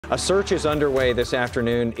A search is underway this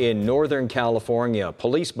afternoon in Northern California.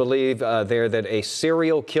 Police believe there that a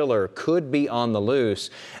serial killer could be on the loose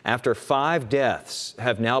after 5 deaths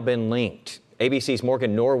have now been linked. ABC's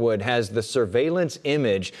Morgan Norwood has the surveillance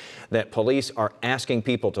image that police are asking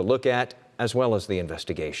people to look at, as well as the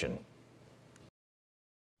investigation.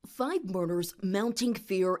 5 murders, mounting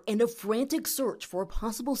fear, and a frantic search for a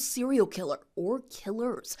possible serial killer or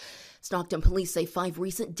killers. Stockton police say 5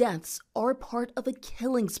 recent deaths are part of a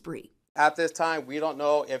killing spree. At this time, we don't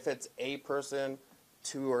know if it's a person,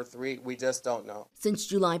 2 or 3. We just don't know. Since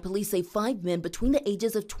July, police say 5 men between the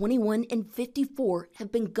ages of 21 and 54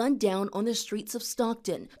 have been gunned down on the streets of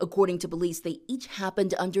Stockton. According to police, they each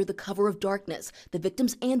happened under the cover of darkness. The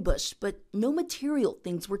victims ambushed, but no material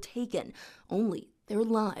things were taken, only their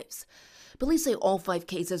lives. Police say all 5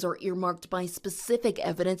 cases are earmarked by specific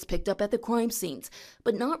evidence picked up at the crime scenes,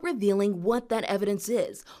 but not revealing what that evidence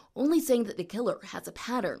is, only saying that the killer has a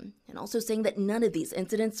pattern, and also saying that none of these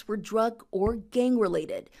incidents were drug or gang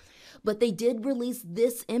related. But they did release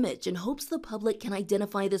this image in hopes the public can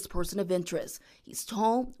identify this person of interest. He's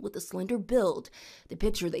tall with a slender build. The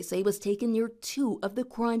picture, they say, was taken near 2 of the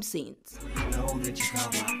crime scenes.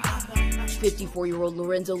 54-year-old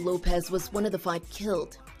Lorenzo Lopez was one of the 5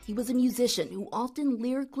 killed. He was a musician who often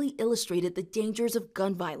lyrically illustrated the dangers of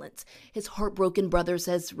gun violence. His heartbroken brother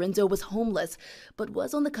says Renzo was homeless, but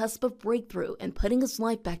was on the cusp of breakthrough and putting his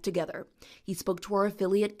life back together. He spoke to our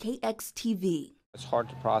affiliate KXTV. It's hard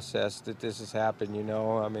to process that this has happened, you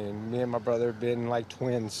know. I mean, me and my brother have been like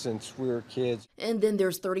twins since we were kids. And then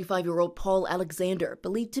there's 35-year-old Paul Alexander,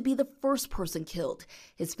 believed to be the first person killed.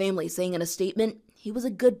 His family saying in a statement, he was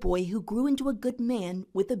a good boy who grew into a good man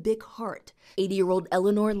with a big heart. 80-year-old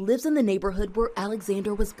Eleanor lives in the neighborhood where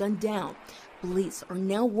Alexander was gunned down. Police are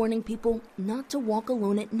now warning people not to walk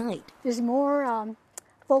alone at night. There's more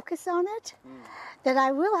focus on it, that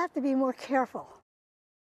I will have to be more careful.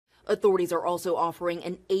 Authorities are also offering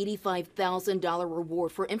an $85,000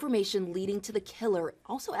 reward for information leading to the killer,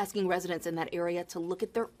 also asking residents in that area to look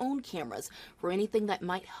at their own cameras for anything that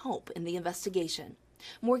might help in the investigation.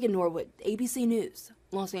 Morgan Norwood, ABC News,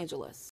 Los Angeles.